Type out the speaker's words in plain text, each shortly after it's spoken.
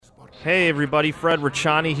Hey everybody, Fred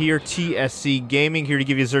Rachani here, TSC Gaming, here to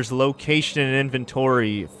give you Zer's location and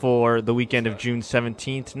inventory for the weekend of June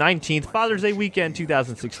 17th, 19th, Father's Day weekend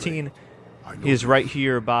 2016. He is right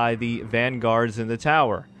here by the Vanguards in the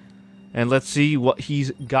tower. And let's see what he's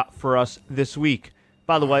got for us this week.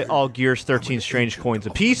 By the way, all gears 13 strange coins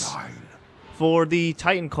apiece. For the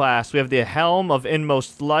Titan class, we have the Helm of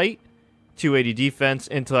Inmost Light, 280 defense,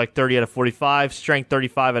 intellect 30 out of 45, strength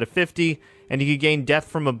 35 out of 50, and you can gain death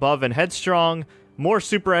from above and headstrong, more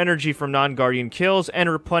super energy from non-guardian kills, and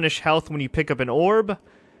replenish health when you pick up an orb.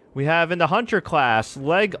 We have in the Hunter class,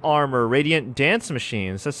 leg armor, radiant dance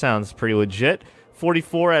machines. That sounds pretty legit.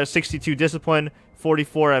 44 out of 62 discipline,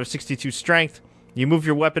 44 out of 62 strength. You move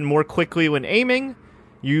your weapon more quickly when aiming.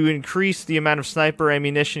 You increase the amount of sniper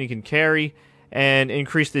ammunition you can carry, and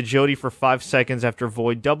increase the agility for 5 seconds after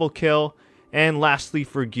void double kill. And lastly,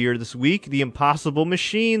 for gear this week, the Impossible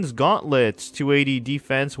Machines Gauntlets, 280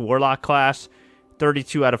 defense, Warlock class,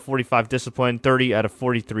 32 out of 45 discipline, 30 out of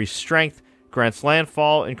 43 strength, grants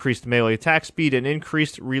landfall, increased melee attack speed, and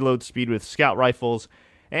increased reload speed with scout rifles.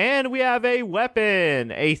 And we have a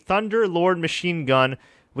weapon, a Thunder Lord machine gun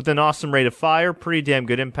with an awesome rate of fire, pretty damn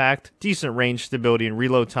good impact, decent range, stability, and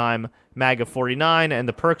reload time, mag of 49, and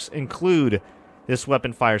the perks include: this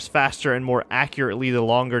weapon fires faster and more accurately the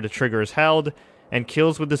longer the trigger is held, and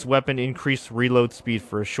kills with this weapon increase reload speed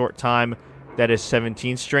for a short time. That is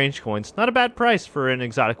 17 strange coins. Not a bad price for an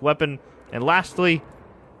exotic weapon. And lastly,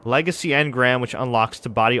 Legacy Engram, which unlocks the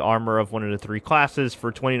body armor of one of the 3 classes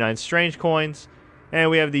for 29 strange coins. And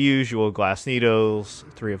we have the usual glass needles,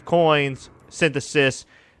 3 of coins, synthesis,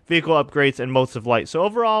 vehicle upgrades, and motes of light. So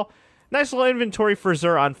overall, nice little inventory for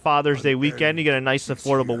Zer on Father's Day weekend. You get a nice,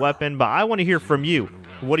 affordable weapon, but I want to hear from you.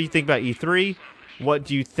 What do you think about E3? What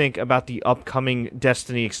do you think about the upcoming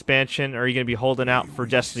Destiny expansion? Are you going to be holding out for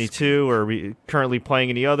Destiny 2, or are we currently playing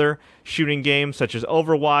any other shooting games such as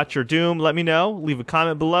Overwatch or Doom? Let me know. Leave a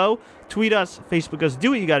comment below. Tweet us, Facebook us,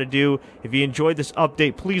 do what you got to do. If you enjoyed this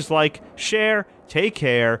update, please like, share, take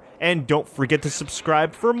care, and don't forget to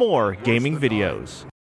subscribe for more gaming videos.